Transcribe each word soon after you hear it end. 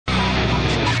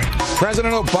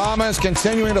President Obama is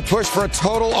continuing to push for a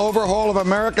total overhaul of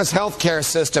America's health care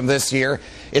system this year.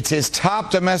 It's his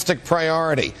top domestic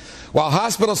priority. While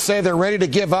hospitals say they're ready to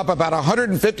give up about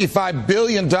 $155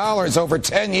 billion over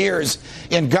 10 years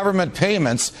in government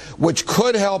payments, which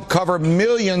could help cover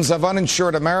millions of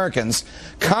uninsured Americans,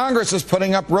 Congress is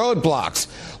putting up roadblocks.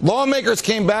 Lawmakers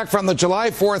came back from the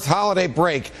July 4th holiday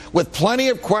break with plenty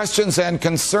of questions and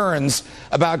concerns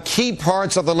about key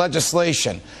parts of the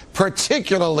legislation,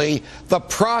 particularly the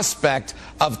prospect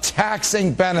of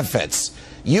taxing benefits.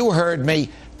 You heard me,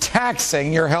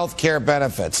 taxing your health care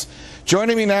benefits.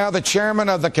 Joining me now, the chairman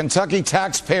of the Kentucky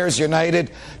Taxpayers United,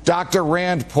 Dr.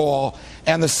 Rand Paul,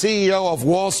 and the CEO of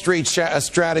Wall Street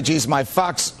Strategies, my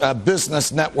Fox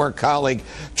Business Network colleague,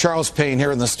 Charles Payne,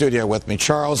 here in the studio with me.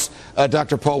 Charles,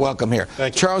 Dr. Paul, welcome here.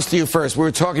 Thank you. Charles, to you first. We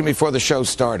were talking before the show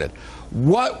started.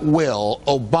 What will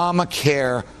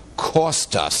Obamacare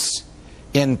cost us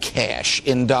in cash,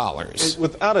 in dollars?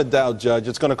 Without a doubt, Judge,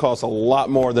 it's going to cost a lot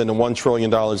more than the $1 trillion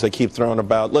they keep throwing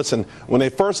about. Listen, when they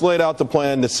first laid out the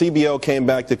plan, the CBO came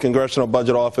back to Congressional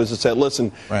Budget Office and said,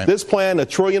 listen, this plan, $1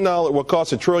 trillion, will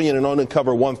cost $1 trillion and only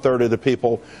cover 1/3 of the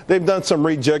people. They've done some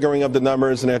rejiggering of the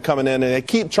numbers, and they're coming in, and they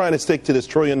keep trying to stick to this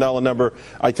 $1 trillion number.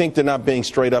 I think they're not being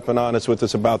straight up and honest with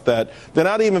us about that. They're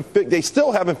not even, they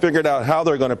still haven't figured out how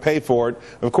they're going to pay for it.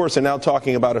 Of course, they're now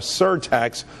talking about a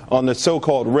surtax on the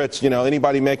so-called rich, anybody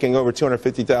making over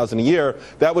 $250,000 a year.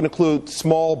 That would include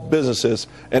small businesses,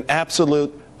 an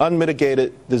absolute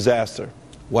unmitigated disaster.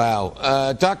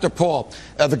 Wow. Dr. Paul,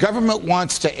 the government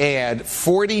wants to add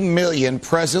 40 million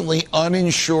presently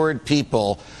uninsured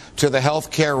people to the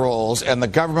health care rolls, and the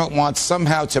government wants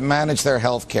somehow to manage their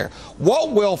health care.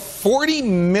 What will 40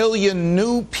 million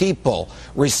new people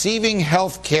receiving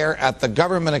health care at the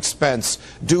government expense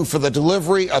do for the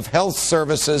delivery of health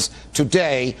services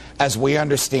today as we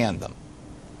understand them?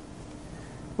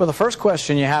 Well, the first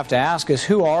question you have to ask is,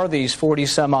 who are these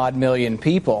 40-some-odd million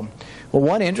people? Well,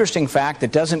 one interesting fact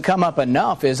that doesn't come up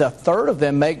enough is 1/3 of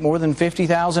them make more than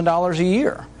 $50,000 a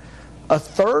year.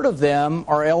 1/3 of them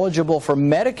are eligible for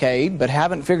Medicaid but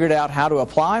haven't figured out how to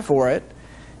apply for it,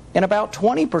 and about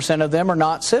 20% of them are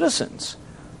not citizens.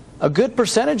 A good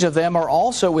percentage of them are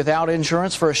also without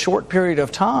insurance for a short period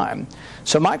of time.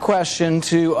 So my question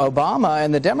to Obama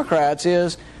and the Democrats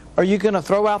is, are you going to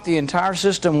throw out the entire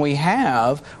system we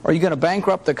have? Are you going to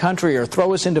bankrupt the country or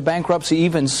throw us into bankruptcy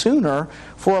even sooner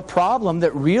for a problem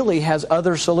that really has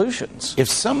other solutions? If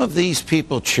some of these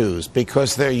people choose,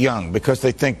 because they're young, because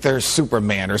they think they're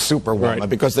Superman or Superwoman,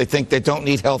 because they think they don't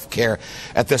need health care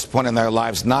at this point in their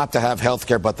lives, not to have health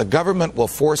care, but the government will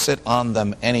force it on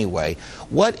them anyway,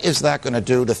 what is that going to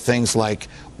do to things like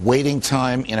waiting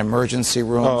time in emergency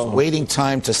rooms, waiting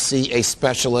time to see a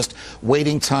specialist,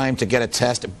 waiting time to get a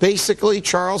test? Basically,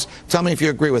 Charles, tell me if you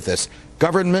agree with this,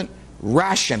 government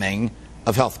rationing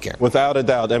of health care. Without a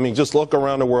doubt. I mean, just look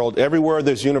around the world. Everywhere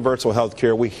there's universal health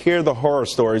care, we hear the horror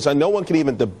stories. And no one can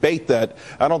even debate that.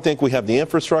 I don't think we have the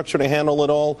infrastructure to handle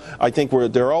it all. I think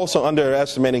they're also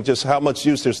underestimating just how much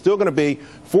use there's still going to be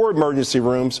for emergency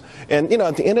rooms. And,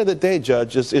 at the end of the day,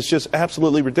 Judge, it's just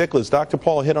absolutely ridiculous. Dr.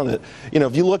 Paul hit on it.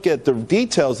 If you look at the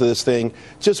details of this thing,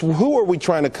 just who are we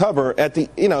trying to cover at the,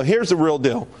 here's the real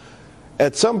deal.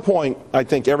 At some point, I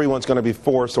think everyone's going to be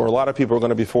forced, or a lot of people are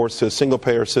going to be forced, to a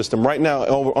single-payer system. Right now,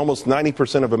 almost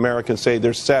 90% of Americans say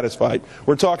they're satisfied.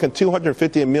 We're talking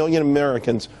 250 million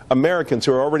Americans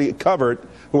who are already covered,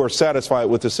 who are satisfied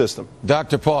with the system.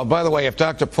 Dr. Paul, by the way, if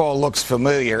Dr. Paul looks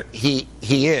familiar, he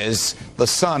is the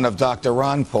son of Dr.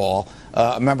 Ron Paul,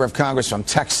 a member of Congress from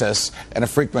Texas and a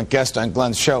frequent guest on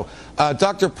Glenn's show.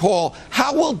 Dr. Paul,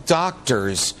 how will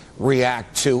doctors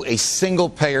react to a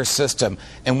single-payer system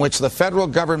in which the federal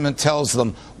government tells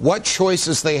them what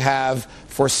choices they have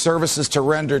for services to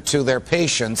render to their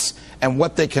patients and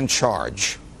what they can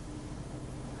charge?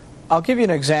 I'll give you an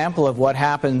example of what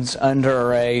happens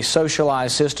under a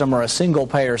socialized system or a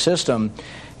single-payer system.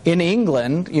 In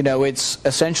England, it's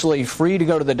essentially free to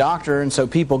go to the doctor, and so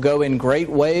people go in great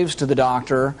waves to the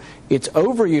doctor. It's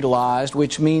overutilized,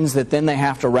 which means that then they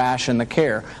have to ration the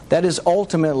care. That is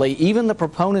ultimately, even the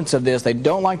proponents of this, they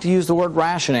don't like to use the word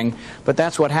rationing, but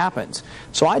that's what happens.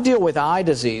 So I deal with eye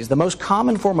disease. The most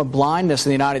common form of blindness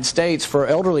in the United States for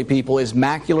elderly people is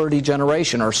macular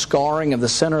degeneration, or scarring of the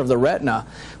center of the retina.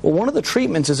 Well, one of the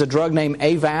treatments is a drug named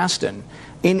Avastin.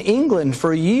 In England,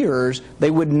 for years,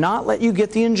 they would not let you get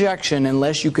the injection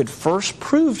unless you could first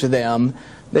prove to them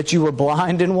that you were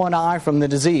blind in one eye from the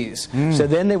disease. So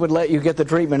then they would let you get the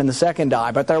treatment in the second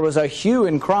eye. But there was a hue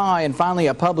and cry and finally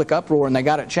a public uproar, and they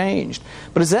got it changed.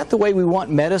 But is that the way we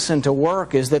want medicine to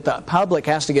work, is that the public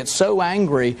has to get so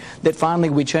angry that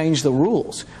finally we change the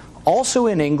rules? Also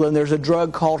in England, there's a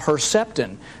drug called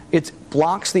Herceptin. It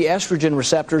blocks the estrogen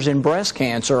receptors in breast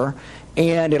cancer,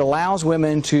 and it allows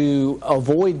women to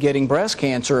avoid getting breast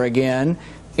cancer again,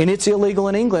 and it's illegal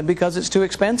in England because it's too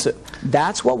expensive.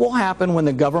 That's what will happen when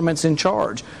the government's in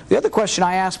charge. The other question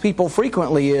I ask people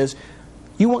frequently is,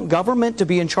 you want government to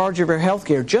be in charge of your health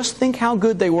care? Just think how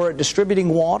good they were at distributing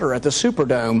water at the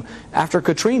Superdome after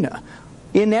Katrina.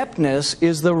 Ineptness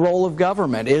is the role of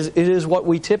government. It is what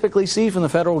we typically see from the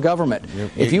federal government.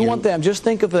 If you want them, just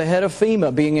think of the head of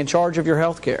FEMA being in charge of your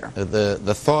health care.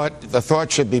 The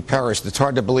thought should be perished. It's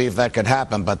hard to believe that could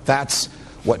happen, but that's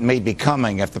what may be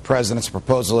coming if the president's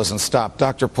proposal isn't stopped.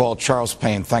 Dr. Paul Charles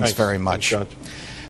Payne, thanks very much. Thanks, Judge.